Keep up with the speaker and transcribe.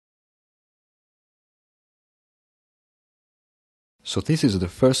So this is the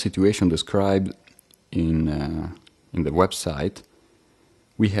first situation described in the website.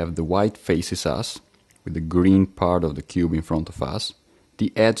 We have the white faces us, with the green part of the cube in front of us.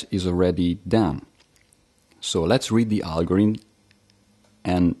 The edge is already done. So let's read the algorithm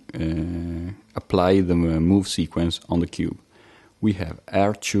and apply the move sequence on the cube. We have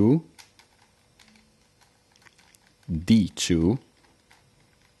R2, D2,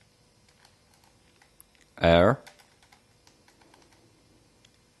 R,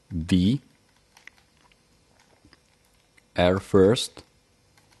 D, R first,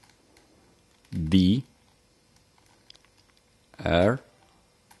 D, R,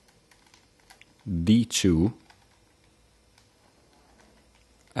 D2,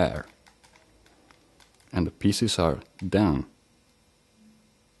 R, and the pieces are done.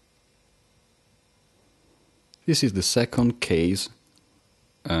 This is the second case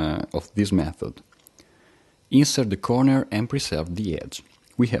of this method. Insert the corner and preserve the edge.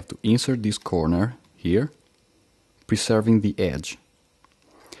 We have to insert this corner here, preserving the edge.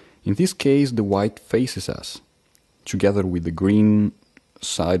 In this case, the white faces us, together with the green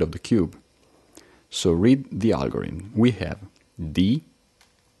side of the cube. So read the algorithm. We have D,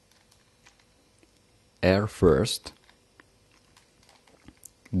 R first,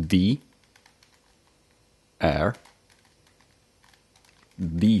 D, R,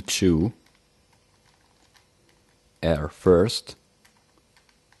 D2, R first,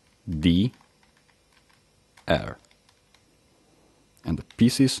 D, R. And the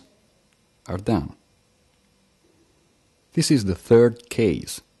pieces are done. This is the third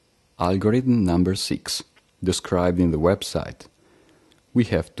case, algorithm number 6, described in the website. We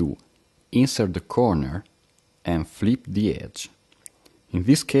have to insert the corner and flip the edge. In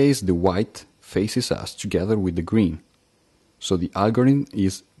this case, the white faces us together with the green. So the algorithm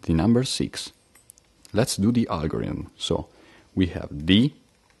is the number 6. Let's do the algorithm. So we have D,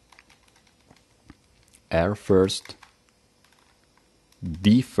 R first,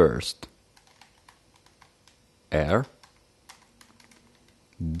 D first, R,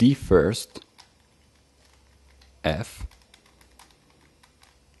 D first, F,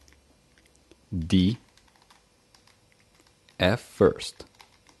 D, F first.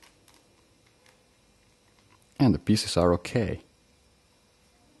 And the pieces are okay.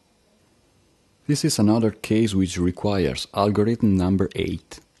 This is another case which requires algorithm number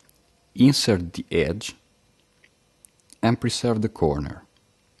 8. Insert the edge and preserve the corner.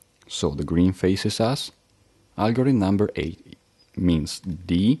 So the green faces us. Algorithm number 8 means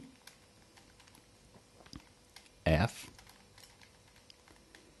D, F,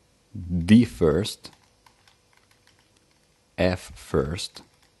 D first, F first,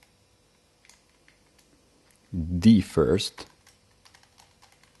 D first,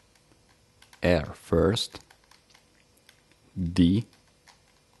 R first, D,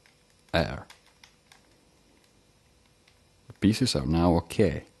 R. The pieces are now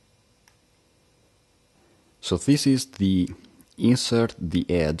okay. So this is the insert the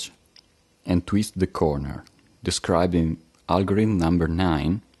edge and twist the corner, described in algorithm number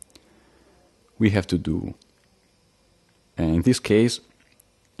 9. We have to do, and in this case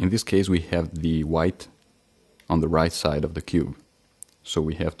we have the white on the right side of the cube. So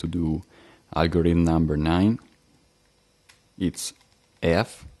we have to do algorithm number 9. It's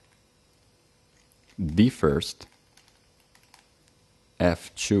F, D first,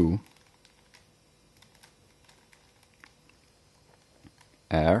 F2,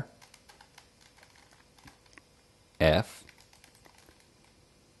 R, F,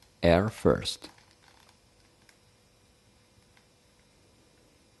 R first.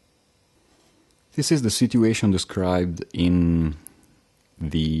 This is the situation described in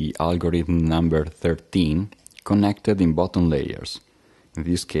the algorithm number 13, connected in bottom layers. In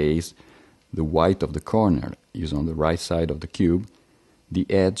this case, the white of the corner is on the right side of the cube. The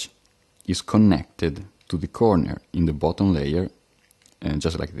edge is connected to the corner in the bottom layer,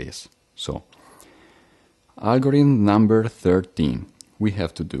 just like this. So, algorithm number 13, we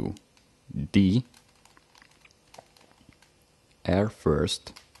have to do D, R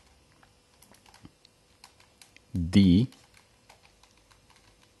first, D,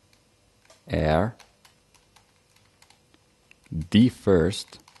 R, D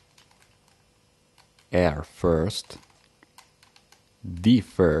first, R first, D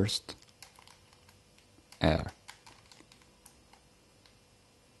first, R.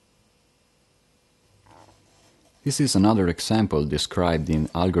 This is another example described in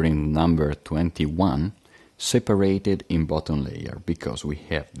algorithm number 21, separated in bottom layer, because we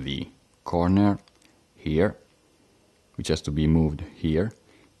have the corner here, which has to be moved here,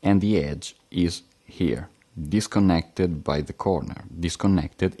 and the edge is here, disconnected by the corner,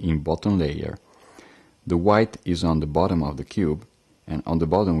 disconnected in bottom layer. The white is on the bottom of the cube, and on the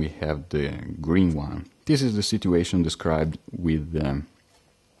bottom we have the green one. This is the situation described with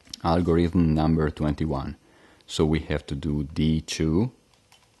algorithm number 21. So we have to do D2,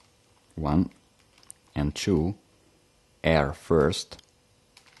 1 and 2, R first,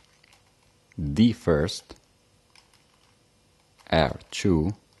 D first,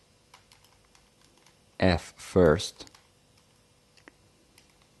 R2, F first,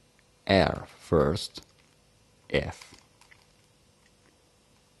 R first, F.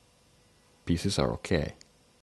 Pieces are okay.